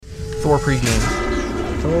Thor pregame.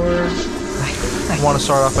 Thor. I want to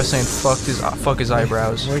start off by saying fuck his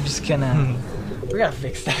eyebrows. We're just gonna we gotta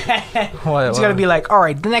fix that. What? It's gonna be like, all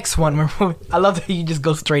right, the next one. I love that you just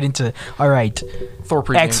go straight into all right. Thor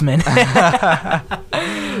pregame. X-Men.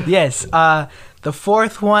 Yes. The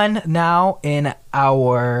fourth one now in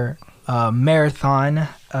our marathon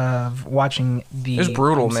of watching the. It was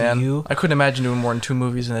brutal, MCU. man. I couldn't imagine doing more than 2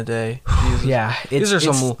 movies in a day. Jesus. Yeah, These are it's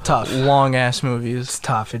some tough. long ass movies. It's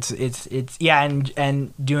tough. It's yeah,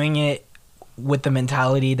 and doing it with the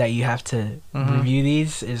mentality that you have to review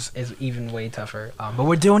these is even way tougher. But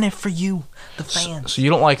we're doing it for you, the fans. So you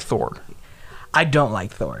don't like Thor? I don't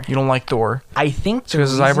like Thor. You don't like Thor? I think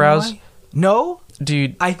because his eyebrows. No,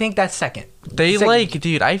 dude. I think that's second.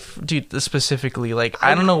 Dude, specifically, like,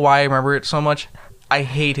 I don't know why I remember it so much. I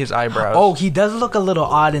hate his eyebrows. Oh, he does look a little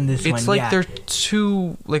odd in this one. It's like they're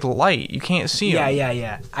too like light. You can't see him.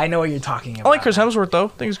 Yeah. I know what you're talking about. I like Chris Hemsworth though. I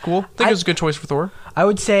think he's cool. I think it's a good choice for Thor. I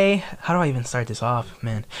would say, how do I even start this off,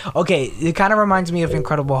 man? Okay, it kind of reminds me of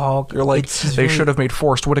Incredible Hulk. You're like, they should have made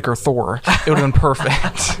Forrest Whitaker Thor. It would have been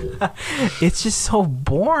perfect. It's just so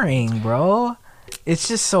boring, bro. It's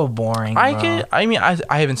just so boring. I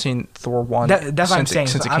haven't seen Thor 1 that's what I'm saying.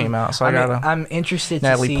 since it came out, so I'm interested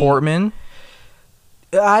Natalie to see. Portman.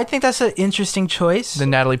 I think that's an interesting choice. The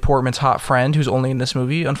Natalie Portman's hot friend, who's only in this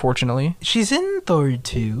movie, unfortunately. She's in Thor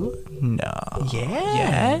 2. No.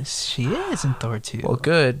 Yes, she is in Thor 2. Well,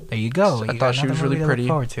 good. There you go. I thought she was really pretty.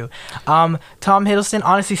 Forward to. Tom Hiddleston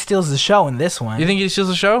honestly steals the show in this one. You think he steals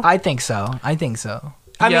the show? I think so. I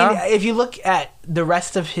mean, if you look at the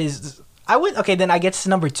rest of his, then I guess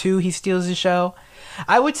number 2, he steals the show.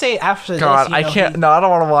 I would say after God, this, I can't. No, I don't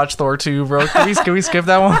want to watch Thor 2, bro. Can we skip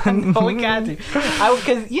that one? No, we can't.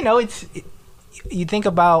 Because you think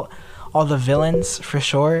about all the villains for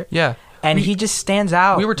sure. Yeah, and he just stands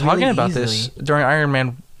out. We were talking really about easily. this during Iron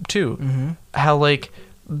Man 2. How like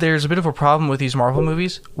there's a bit of a problem with these Marvel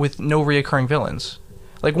movies with no reoccurring villains.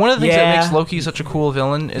 Like one of the things that makes Loki such a cool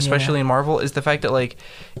villain, especially in Marvel, is the fact that like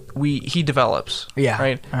he develops. Yeah.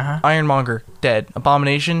 Right. Ironmonger dead.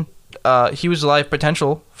 Abomination. He was alive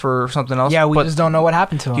potential for something else. Yeah, we just don't know what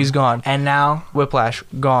happened to him. He's gone. And now Whiplash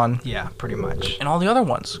gone. Yeah, pretty much. And all the other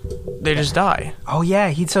ones, they just die. Oh yeah,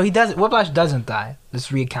 he does. Whiplash doesn't die.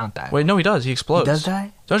 Let's recount that. Wait, no, he does. He explodes. He does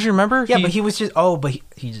die. Don't you remember? Yeah, but he was just. Oh, but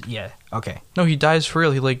he okay. No, he dies for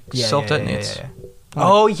real. He like self detonates. Yeah.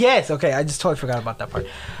 Oh yes. Okay, I just totally forgot about that part.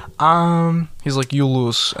 He's like, you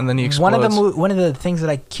lose, and then he explodes. One of the things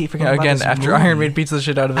that I keep forgetting about again this after movie, Iron Man beats the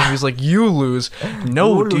shit out of him, he's like, you lose.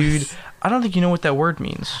 No, dude. I don't think you know what that word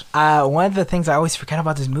means. One of the things I always forget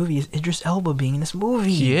about this movie is Idris Elba being in this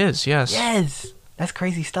movie. He is, yes. Yes. That's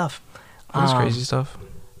crazy stuff. That's crazy stuff.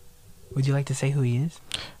 Would you like to say who he is?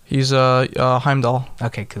 He's Heimdall.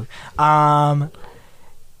 Okay, cool.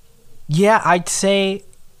 Yeah, I'd say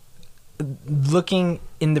looking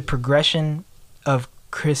in the progression of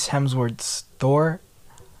Chris Hemsworth's Thor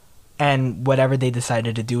and whatever they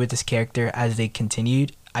decided to do with this character as they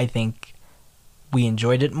continued, I think we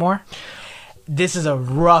enjoyed it more. This is a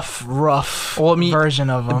rough version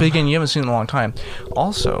of him. Begin, you haven't seen it in a long time.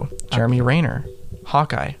 Also, Jeremy Renner,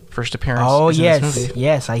 Hawkeye, first appearance. Oh in yes, this movie.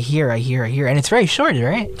 yes, I hear, and it's very short,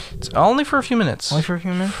 right? It's only for a few minutes. Only for a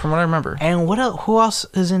few minutes, from what I remember. And who else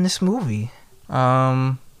is in this movie?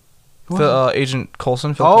 Agent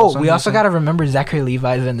Coulson. We also got to remember Zachary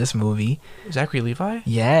Levi is in this movie. Zachary Levi?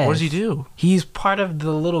 Yes. What does he do? He's part of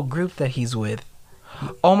the little group that he's with.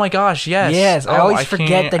 Oh my gosh, yes. Yes, I always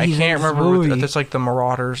forget that he's in this movie. It's like the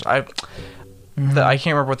Marauders. I can't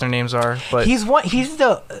remember what their names are, but he's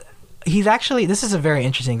actually, this is a very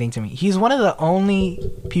interesting thing to me. He's one of the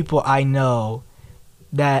only people I know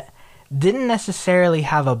that didn't necessarily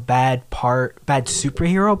have a bad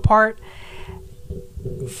superhero part.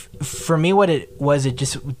 For me, what it was, it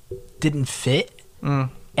just didn't fit.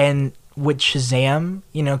 And with Shazam,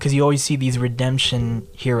 because you always see these redemption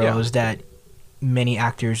heroes that many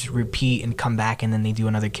actors repeat and come back, and then they do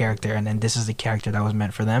another character, and then this is the character that was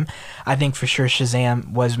meant for them. I think for sure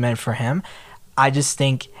Shazam was meant for him. I just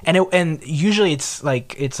think, and usually it's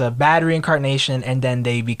like it's a bad reincarnation, and then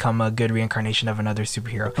they become a good reincarnation of another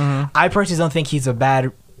superhero. I personally don't think he's a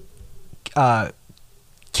bad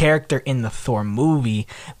character in the Thor movie,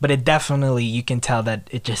 but it definitely, you can tell that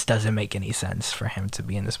it just doesn't make any sense for him to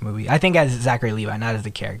be in this movie. I think as Zachary Levi, not as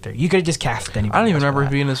the character. You could have just cast anybody. I don't even remember him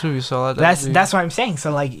being in this movie, so that's what I'm saying.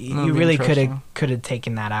 So like, you really could have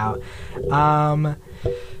taken that out.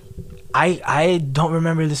 I don't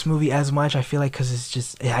remember this movie as much. I feel like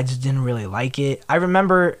because I just didn't really like it. I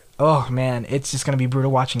remember, oh man, it's just gonna be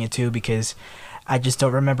brutal watching it too because I just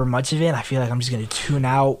don't remember much of it. I feel like I'm just gonna tune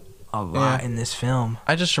out a lot in this film.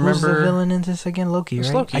 I just remember... Who's the villain in this again? Loki,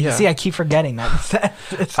 right? Loki, yeah. See, I keep forgetting that.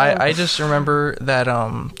 I just remember that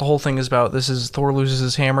the whole thing is about Thor loses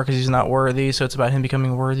his hammer because he's not worthy, so it's about him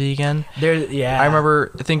becoming worthy again. I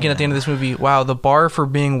remember thinking at the end of this movie, wow, the bar for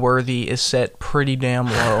being worthy is set pretty damn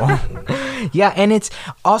low. Yeah, and it's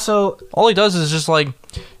also... All he does is just like,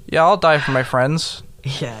 yeah, I'll die for my friends.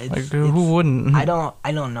 Yeah, who wouldn't? I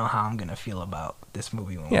don't know how I'm gonna feel about this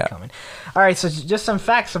movie when we're coming. All right, so just some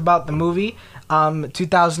facts about the movie.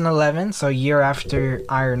 2011, so a year after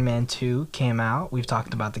Iron Man 2 came out. We've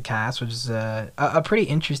talked about the cast, which is a pretty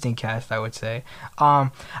interesting cast, I would say. I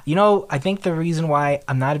think the reason why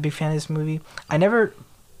I'm not a big fan of this movie, I don't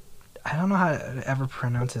know how to ever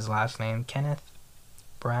pronounce his last name. Kenneth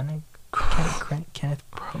Branagh. Kenneth.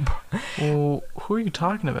 Well, who are you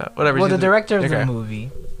talking about? Whatever. Well, the director of the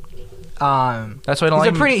movie. That's why I don't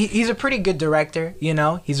like him. He's a pretty good director.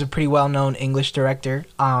 He's a pretty well-known English director.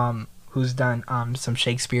 Who's done some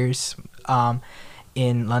Shakespeare's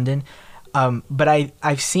in London. But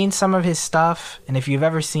I've seen some of his stuff, and if you've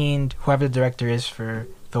ever seen whoever the director is for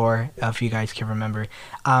Thor, if you guys can remember,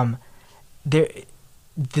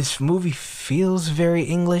 this movie feels very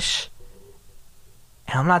English.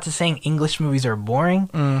 And I'm not just saying English movies are boring,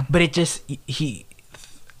 but it just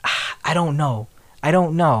I don't know.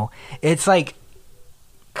 It's like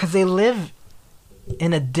because they live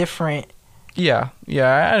in a different. Yeah,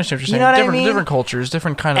 I understand what you're saying. You know what I mean? Different cultures,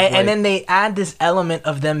 different kind of. And then they add this element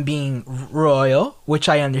of them being royal, which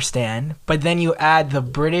I understand. But then you add the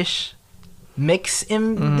British mix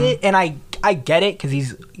in it, and I get it because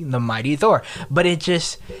he's the mighty Thor. But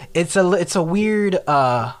it's a weird.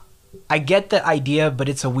 I get the idea, but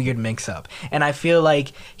it's a weird mix-up. And I feel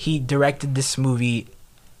like he directed this movie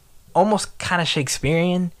almost kind of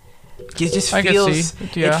Shakespearean. It just feels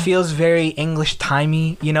it feels very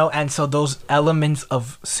English-timey, and so those elements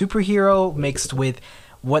of superhero mixed with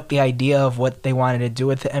what the idea of what they wanted to do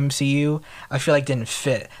with the MCU, I feel like didn't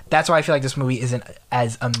fit. That's why I feel like this movie isn't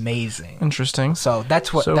as amazing. Interesting. So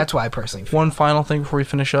that's why I personally feel. One final thing before we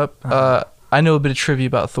finish up. I know a bit of trivia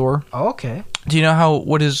about Thor. Oh, okay. Do you know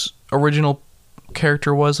what his original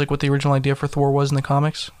character was, like what the original idea for Thor was in the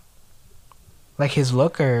comics? Like his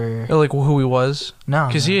look or like who he was? No.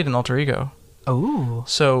 Because he had an alter ego. Oh.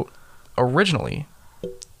 So originally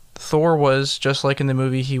Thor was just like in the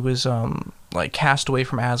movie, he was like cast away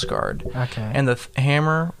from Asgard. Okay. And the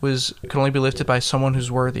hammer could only be lifted by someone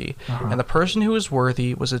who's worthy. And the person who was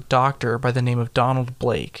worthy was a doctor by the name of Donald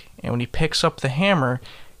Blake. And when he picks up the hammer,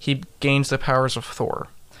 he gains the powers of Thor.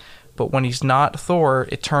 But when he's not Thor,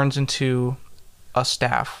 it turns into a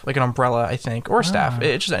staff, like an umbrella, I think, or a staff.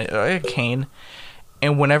 It's just a cane.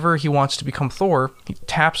 And whenever he wants to become Thor, he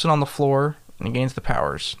taps it on the floor and he gains the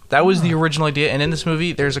powers. That was the original idea. And in this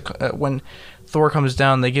movie, there's when Thor comes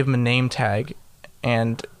down, they give him a name tag,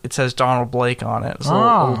 and it says Donald Blake on it. It's a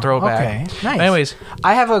little throwback. Okay, nice. But anyways,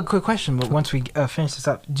 I have a quick question, but once we finish this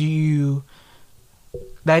up, do you...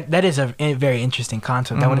 That is a very interesting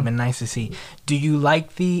concept. That would have been nice to see. Do you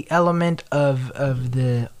like the element of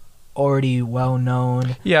the already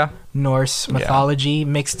well-known Norse mythology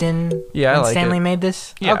mixed in I like Stanley it. made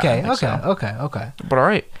this? Yeah, okay. But all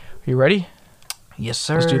right. Are you ready? Yes,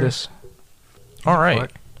 sir. Let's do this. All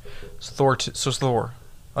right. So Thor.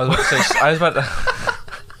 I was about to...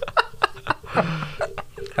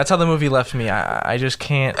 That's how the movie left me. I just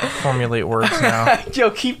can't formulate words now. Yo,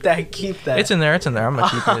 keep that. It's in there. I'm gonna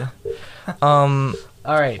keep it. All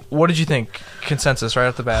right. What did you think? Consensus right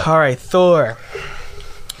off the bat. All right, Thor.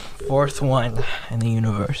 Fourth one in the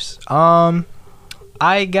universe. I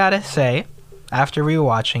gotta say, after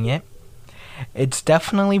rewatching it, it's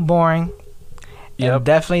definitely boring. It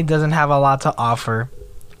definitely doesn't have a lot to offer.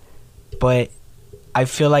 But I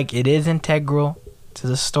feel like it is integral to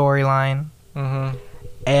the storyline.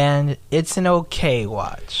 And it's an okay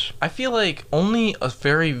watch. I feel like only a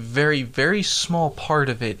very, very, very small part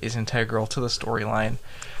of it is integral to the storyline.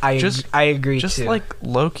 I agree just too. like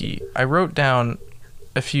Loki, I wrote down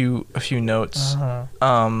a few notes.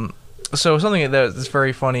 So something that's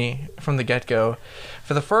very funny from the get-go.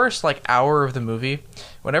 For the first hour of the movie,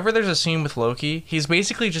 whenever there's a scene with Loki, he's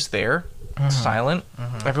basically just there, silent.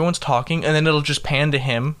 Everyone's talking, and then it'll just pan to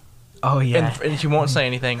him. Oh yeah, and he won't say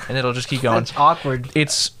anything, and it'll just keep going. It's awkward.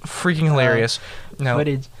 It's freaking hilarious.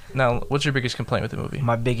 Now, what's your biggest complaint with the movie?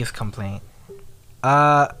 My biggest complaint.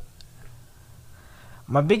 My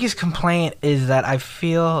biggest complaint is that I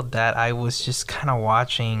feel that I was just kind of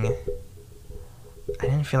watching. I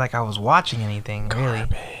didn't feel like I was watching anything really.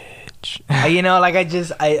 much. You know, like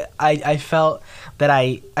I felt that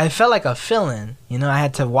I felt like a villain. You know, I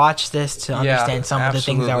had to watch this to understand some of the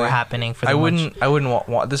things that were happening. I wouldn't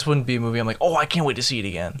want this. Wouldn't be a movie I'm like, oh, I can't wait to see it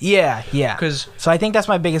again. Yeah. So I think that's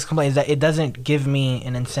my biggest complaint, is that it doesn't give me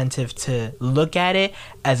an incentive to look at it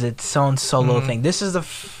as its own solo thing. This is the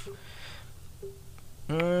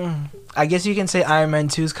I guess you can say Iron Man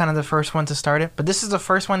 2 is kind of the first one to start it, but this is the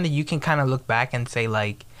first one that you can kind of look back and say,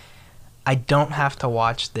 like, I don't have to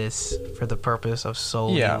watch this for the purpose of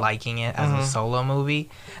solely liking it as a solo movie.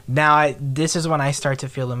 Now, this is when I start to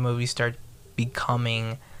feel the movies start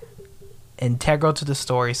becoming integral to the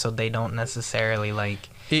story, so they don't necessarily, like,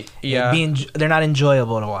 they're not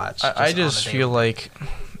enjoyable to watch. I just feel like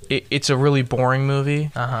it's a really boring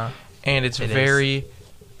movie, and it's very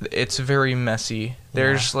messy.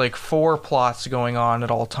 There's like 4 plots going on at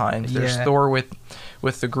all times. There's Thor with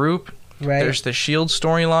the group. Right. There's the Shield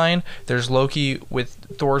storyline. There's Loki with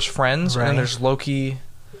Thor's friends, and then there's Loki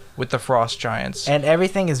with the Frost Giants. And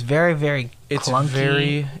everything is very, very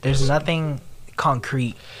clunky. There's nothing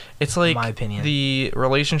concrete. It's like, in my opinion, the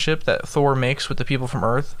relationship that Thor makes with the people from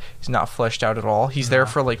Earth is not fleshed out at all. He's there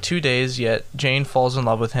for like 2 days, yet Jane falls in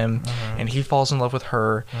love with him, and he falls in love with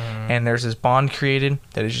her, and there's this bond created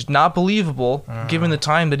that is just not believable given the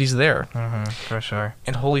time that he's there. For sure.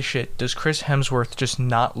 And holy shit, does Chris Hemsworth just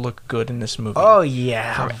not look good in this movie? Oh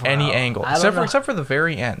yeah, from any angle, except for the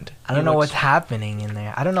very end. I don't know what's happening in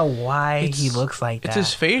there. I don't know why he looks like that. It's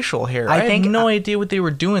his facial hair. I have no idea what they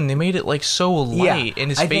were doing. They made it like so light,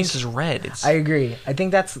 and his face is red. I agree. I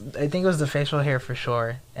think it was the facial hair for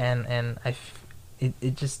sure, and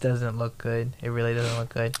it just doesn't look good. It really doesn't look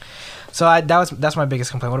good. So that's my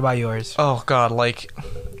biggest complaint. What about yours? Oh God, like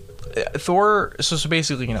Thor. So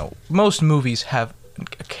basically, you know, most movies have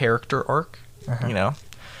a character arc. You know,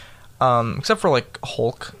 except for like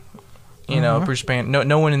Hulk. You know, Bruce Banner.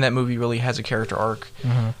 No one in that movie really has a character arc.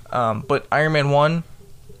 But Iron Man 1,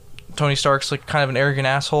 Tony Stark's like kind of an arrogant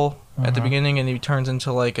asshole at the beginning, and he turns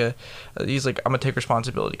into like he's like, I'm gonna take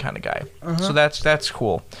responsibility kind of guy. So that's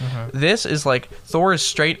cool. This is like Thor is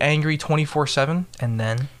straight angry 24/7, and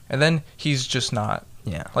then he's just not.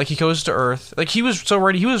 Yeah, like he goes to Earth. Like he was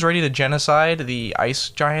ready to genocide the ice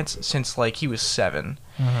giants since like he was 7,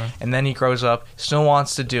 and then he grows up, still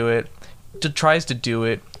wants to do it, tries to do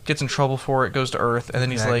it, gets in trouble for it, goes to Earth, and then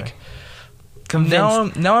he's like, now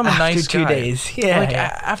I'm a nice guy. After 2 days.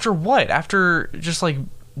 Yeah. After what? After just like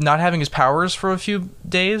not having his powers for a few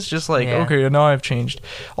days? Just like, okay, now I've changed.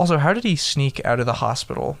 Also, how did he sneak out of the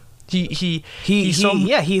hospital? He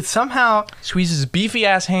somehow squeezes his beefy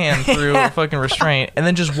ass hand through a fucking restraint and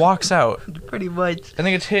then just walks out. Pretty much. I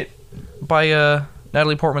think it's hit by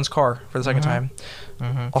Natalie Portman's car for the second time.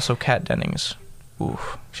 Also, Kat Dennings. Ooh,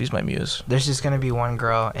 she's my muse. There's just gonna be one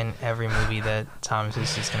girl in every movie that Thomas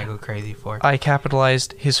is just gonna go crazy for. I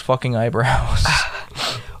capitalized his fucking eyebrows.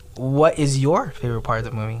 What is your favorite part of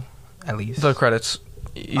the movie, at least? The credits.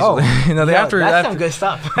 Easily. Oh, that's some good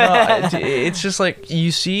stuff. It's just like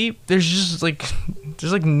you see, there's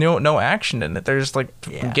no action in it. There's like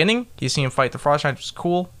beginning, you see him fight the Frost Giants, which is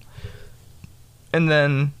cool, and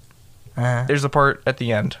then there's the part at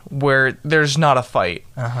the end where there's not a fight.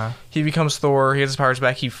 He becomes Thor. He gets his powers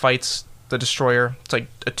back. He fights the Destroyer. It's like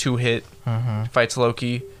a 2-hit. He fights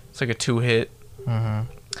Loki. It's like a 2-hit.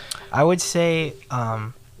 I would say,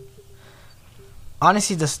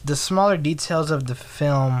 honestly, the smaller details of the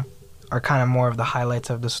film are kind of more of the highlights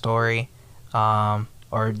of the story,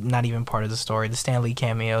 or not even part of the story. The Stan Lee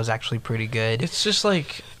cameo is actually pretty good. It's just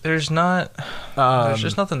like there's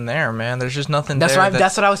just nothing there, man. There's just nothing. That's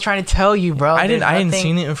what I was trying to tell you, bro. I hadn't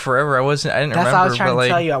seen it in forever. I didn't remember. That's what I was trying to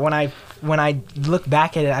tell you. When I look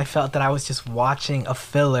back at it, I felt that I was just watching a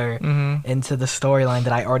filler into the storyline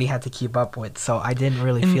that I already had to keep up with. So I didn't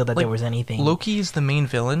really feel that there was anything. Loki is the main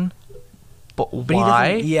villain. But why?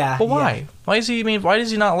 But why? Yeah. Why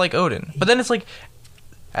does he not like Odin? But then it's like,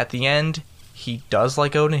 at the end, he does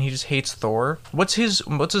like Odin. He just hates Thor. What's his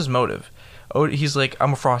motive? He's like,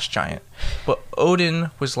 I'm a frost giant. But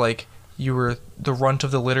Odin was like, you were the runt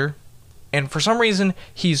of the litter. And for some reason,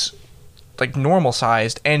 he's like normal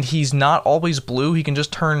sized, and he's not always blue. He can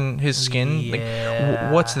just turn his skin. Yeah.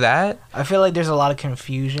 Like, what's that? I feel like there's a lot of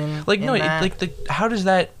confusion. Like how does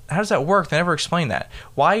that work? They never explain that.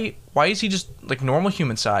 Why is he just like normal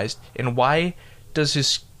human sized, and why does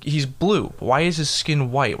he's blue? Why is his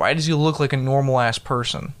skin white? Why does he look like a normal ass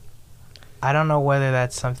person? I don't know whether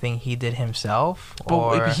that's something he did himself,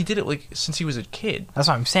 but he did it like since he was a kid. That's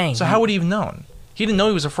what I'm saying. So how would he have known? He didn't know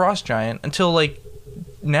he was a frost giant until like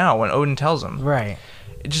now when Odin tells him. Right.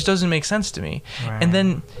 It just doesn't make sense to me. Right. And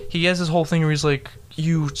then he has this whole thing where he's like,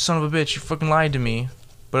 you son of a bitch, you fucking lied to me.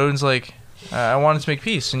 But Odin's like, I wanted to make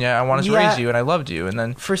peace, and I wanted to raise you, and I loved you, and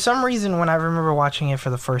then for some reason, when I remember watching it for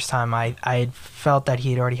the first time, I felt that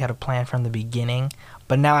he had already had a plan from the beginning.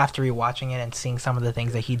 But now after rewatching it and seeing some of the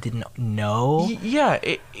things that he didn't know,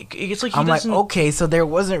 it's like I'm like, okay, so there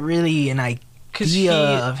wasn't really an idea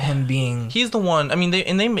of him being. He's the one. I mean,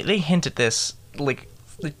 they hint at this like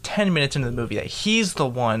 10 minutes into the movie that he's the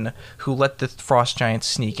one who let the frost giants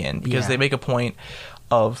sneak in, because they make a point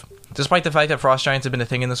of, despite the fact that frost giants have been a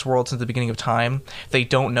thing in this world since the beginning of time, they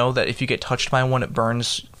don't know that if you get touched by one, it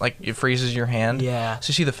burns, like it freezes your hand. Yeah.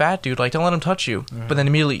 So you see the fat dude, like, don't let him touch you. Mm-hmm. But then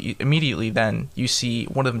immediately then you see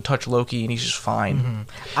one of them touch Loki, and he's just fine.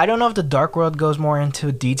 Mm-hmm. I don't know if the Dark World goes more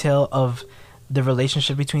into detail of the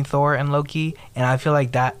relationship between Thor and Loki, and I feel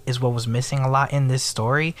like that is what was missing a lot in this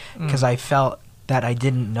story, because I felt that I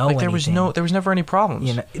didn't know anything. There was never any problems.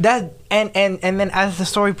 You know that, and then as the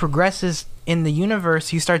story progresses in the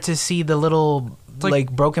universe, you start to see the little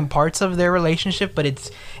like broken parts of their relationship, but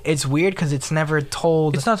it's weird because it's never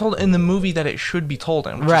told. It's not told in the movie that it should be told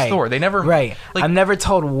in, which is Thor. They never like, I'm never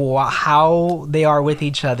told how they are with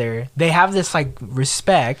each other. They have this like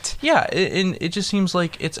respect. Yeah, and it just seems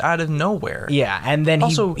like it's out of nowhere. Yeah, and then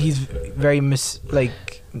also, he's very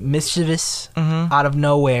mischievous out of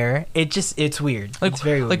nowhere. It's weird. Like, it's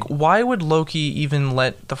very weird. Like, why would Loki even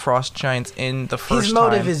let the frost giants in the first His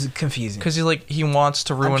motive time? is confusing, because he wants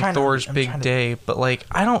to ruin Thor's big day, but like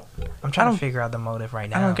I'm trying to figure out the motive right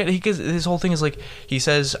now. I don't get it, because his whole thing is like, he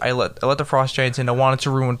says, I let the frost giants in, I wanted to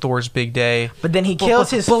ruin Thor's big day, but then he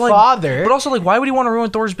kills his father. But also, like, why would he want to ruin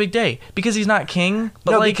Thor's big day? Because he's not king?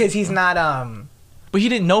 But no, because he's not but he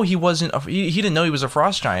didn't know he wasn't he didn't know he was a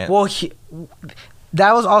frost giant. Well,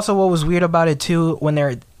 that was also what was weird about it too, when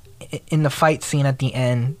they're in the fight scene at the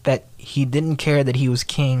end, that he didn't care that he was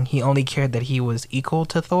king. He only cared that he was equal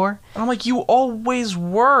to Thor. And I'm like, you always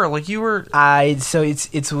were. Like, you were. So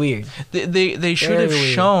it's weird. They should have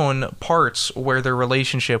shown parts where their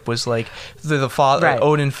relationship was like the father, right.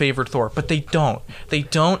 Odin favored Thor, but they don't. They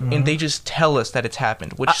don't, and they just tell us that it's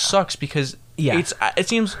happened, which sucks, because it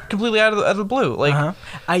seems completely out of the blue. Like,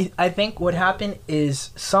 I think what happened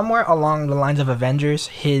is somewhere along the lines of Avengers,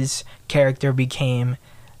 his character became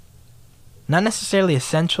not necessarily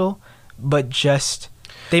essential, but just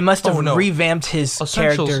they must have revamped his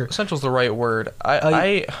character. Essential's the right word.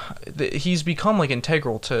 He's become like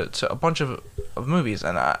integral to a bunch of movies,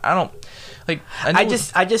 and I don't like. I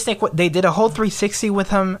just think what they did a whole 360 with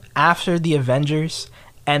him after the Avengers,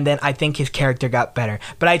 and then I think his character got better.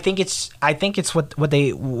 But I think it's what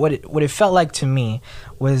it felt like to me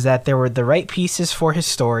was that there were the right pieces for his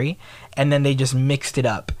story, and then they just mixed it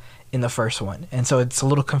up in the first one, and so it's a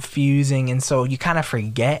little confusing, and so you kind of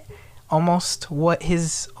forget almost what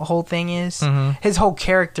his whole thing is. His whole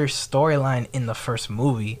character storyline in the first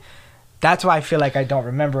movie. That's why I feel like I don't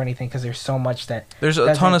remember anything, because there's so much that there's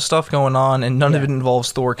a ton of stuff going on, and none of it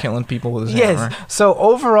involves Thor killing people with his hammer. So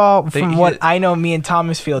overall, from what I know, me and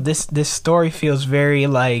Thomas feel, this story feels very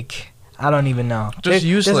like, I don't even know. Just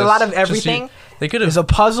useless. There's a lot of everything. There's a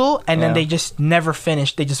puzzle, and then they just never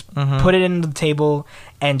finished. They just put it in the table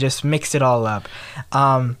and just mixed it all up.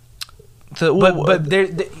 But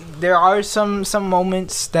there are some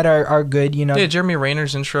moments that are good, you know. Yeah, Jeremy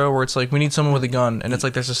Renner's intro where it's like, we need someone with a gun, and it's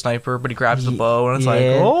like there's a sniper, but he grabs the bow, and it's like,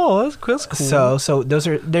 oh, that's cool. So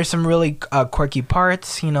there's some really quirky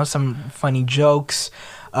parts, you know, some funny jokes.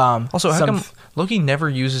 Also, how come Loki never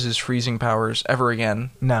uses his freezing powers ever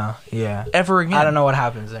again? No, ever again. I don't know what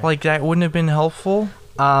happens there. Like, that wouldn't have been helpful.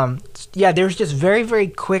 There's just very, very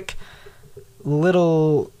quick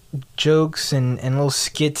little jokes and little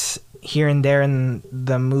skits here and there in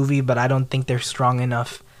the movie, but I don't think they're strong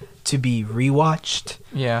enough to be rewatched.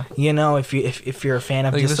 Yeah. You know, if you're a fan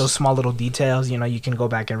of like just those small little details, you know, you can go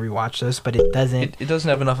back and rewatch this, but it doesn't. It doesn't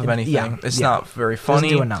have enough of anything. It's not very funny.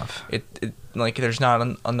 Doesn't do enough. It like, there's not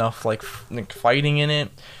enough like fighting in it.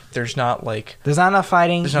 There's not enough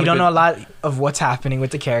fighting. You don't know a lot of what's happening with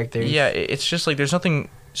the characters. Yeah, it's just like there's nothing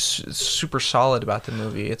super solid about the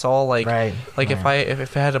movie. It's all like if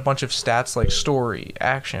I had a bunch of stats like story,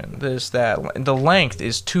 action, this, that, the length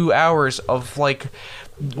is 2 hours of like.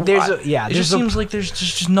 It just seems like there's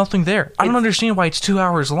just nothing there. I don't understand why it's 2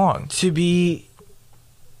 hours long. To be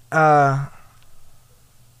to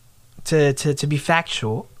be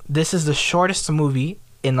factual, this is the shortest movie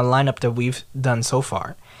in the lineup that we've done so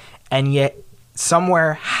far, and yet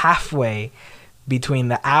somewhere halfway between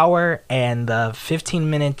the hour and the 15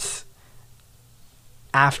 minutes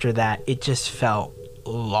after that, it just felt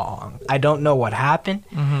long. I don't know what happened.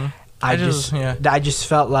 I just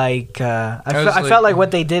felt like I felt like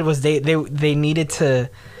what they did was they needed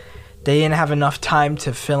they didn't have enough time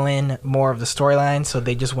to fill in more of the storyline, so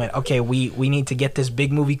they just went, okay, we need to get this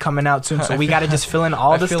big movie coming out soon, so we got to just fill in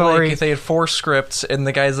all the story. Like if they had 4 scripts, and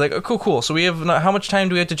the guy's like, oh, cool. So we have how much time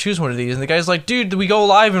do we have to choose one of these? And the guy's like, dude, we go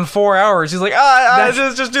live in 4 hours. He's like,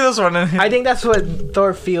 just do this one. I think that's what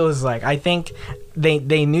Thor feels like. I think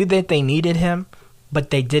they knew that they needed him, but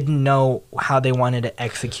they didn't know how they wanted to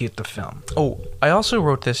execute the film. Oh, I also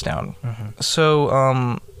wrote this down.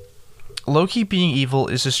 So, Loki being evil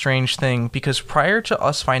is a strange thing because prior to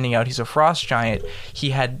us finding out he's a frost giant,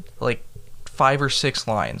 he had like 5 or 6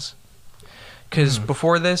 lines. Because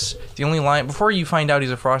before this, the only line before you find out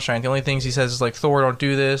he's a frost giant, the only things he says is like, Thor, don't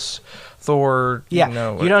do this. Thor, you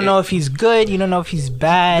don't know if he's good. You don't know if he's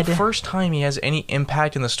bad. The first time he has any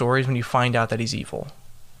impact in the story is when you find out that he's evil.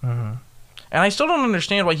 And I still don't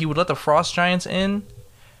understand why he would let the frost giants in,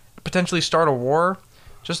 potentially start a war,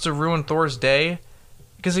 just to ruin Thor's day.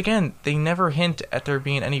 Because, again, they never hint at there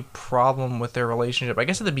being any problem with their relationship. I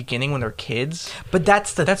guess at the beginning when they're kids. But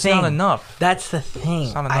that's thing. Not enough. That's the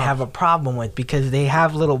thing I have a problem with. Because they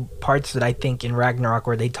have little parts that I think in Ragnarok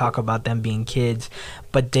where they talk about them being kids.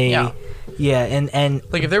 But they... Yeah, and...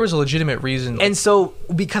 Like, if there was a legitimate reason... And so,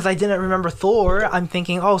 because I didn't remember Thor, I'm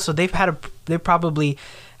thinking, oh, so they probably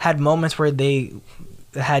had moments where they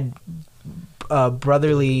had...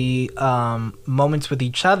 brotherly moments with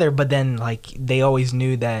each other, but then like they always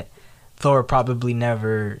knew that Thor probably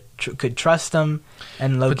never could trust him,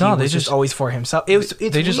 and Loki was just always for himself. It's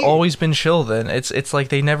just always been chill. Then it's like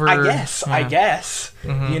they never. I guess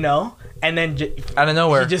you know. And then out of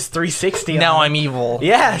nowhere, he just 360. Now I'm evil.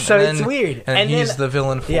 Yeah, so it's weird. And he's the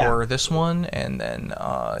villain for this one, and then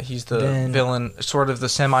he's the villain, sort of the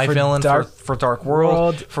semi-villain for Dark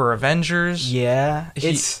World, for Avengers. Yeah,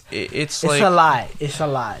 it's like a lot. It's a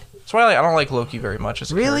lot. That's why I don't like Loki very much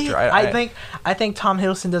as a character. I think Tom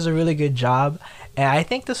Hiddleston does a really good job. And I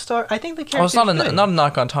think the character. Well, it's not a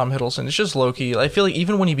knock on Tom Hiddleston. It's just Loki. I feel like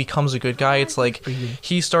even when he becomes a good guy, it's like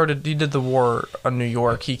he did the war on New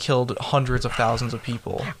York. He killed hundreds of thousands of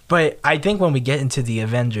people. But I think when we get into the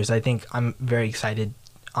Avengers, I think I'm very excited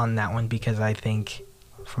on that one because I think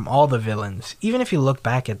from all the villains, even if you look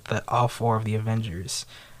back at all 4 of the Avengers,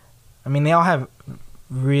 I mean they all have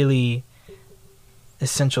really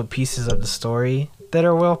essential pieces of the story that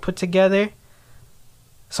are well put together.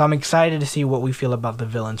 So I'm excited to see what we feel about the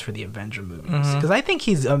villains for the Avenger movies because I think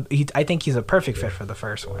he's a perfect fit for the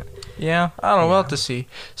first one. Yeah, I don't know. We'll have to see.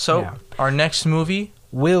 So our next movie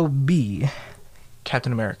will be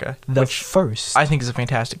Captain America, the first I think is a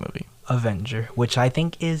fantastic movie. Avenger, which I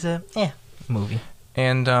think is a movie.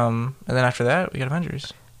 And then after that we got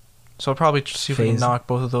Avengers. So I'll probably see if we can knock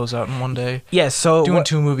both of those out in one day. Yeah, so... Doing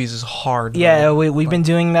 2 movies is hard. Yeah, though. We've been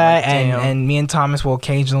doing that, and me and Thomas will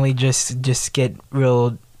occasionally just get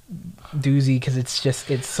real doozy, because it's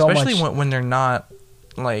so much... Especially when they're not,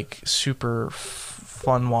 like, super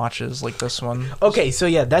fun watches like this one. Okay, so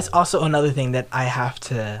yeah, that's also another thing that I have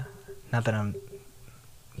to... Now that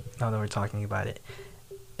we're talking about it.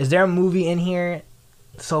 Is there a movie in here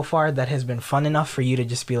so far that has been fun enough for you to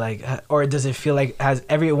just be like, or does it feel like, has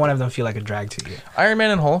every one of them feel like a drag to you? Iron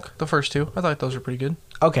Man and Hulk, the first 2, I thought those were pretty good.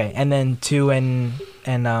 Okay, and then 2 and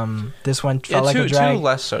this one felt like a drag. 2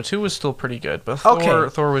 less so. 2 was still pretty good, but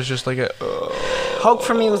Thor was just like a. Hulk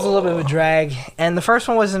for me was a little bit of a drag, and the first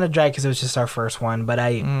one wasn't a drag because it was just our first one, but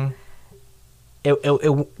it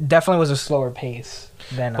definitely was a slower pace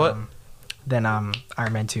than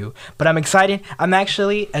Iron Man 2. But I'm excited. I'm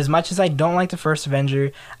actually, as much as I don't like the first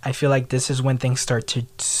Avenger, I feel like this is when things start to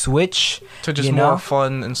switch. To just more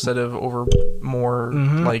fun instead of more,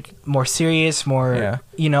 like... More serious, more,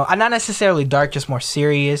 not necessarily dark, just more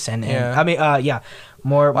serious. And I mean,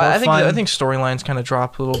 more fun. I think storylines kind of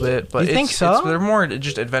drop a little bit. But you think so? They're more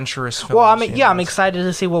just adventurous films. Well, I'm excited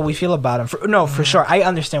to see what we feel about them. For sure. I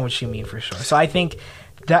understand what you mean, for sure. So I think...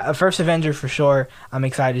 That first Avenger for sure. I'm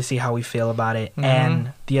excited to see how we feel about it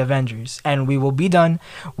and the Avengers, and we will be done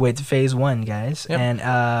with Phase 1, guys. Yep. And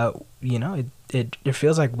it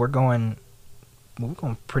feels like we're going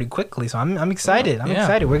pretty quickly. So I'm excited. I'm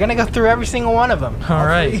excited. We're gonna go through every single one of them. All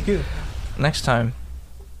right. Next time.